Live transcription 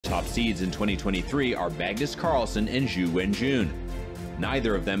Top seeds in 2023 are Magnus Carlsen and Zhu Wenjun.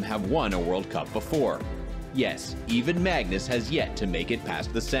 Neither of them have won a World Cup before. Yes, even Magnus has yet to make it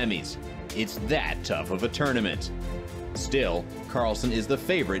past the semis. It's that tough of a tournament. Still, Carlsen is the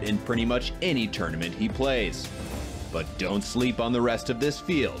favorite in pretty much any tournament he plays. But don't sleep on the rest of this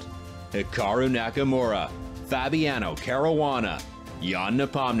field. Hikaru Nakamura, Fabiano Caruana, Jan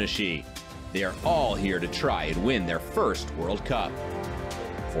Nepomniachtchi. They are all here to try and win their first World Cup.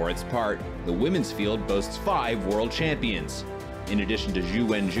 For its part, the women's field boasts 5 world champions. In addition to Zhu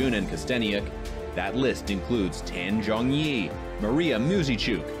Wenjun and Kosteniuk, that list includes Tan Zhongyi, Maria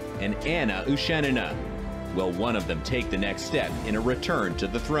Muzichuk, and Anna Ushenina. Will one of them take the next step in a return to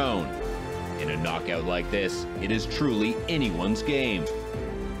the throne? In a knockout like this, it is truly anyone's game.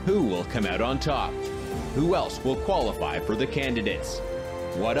 Who will come out on top? Who else will qualify for the candidates?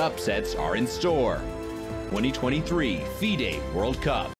 What upsets are in store? 2023 FIDE World Cup.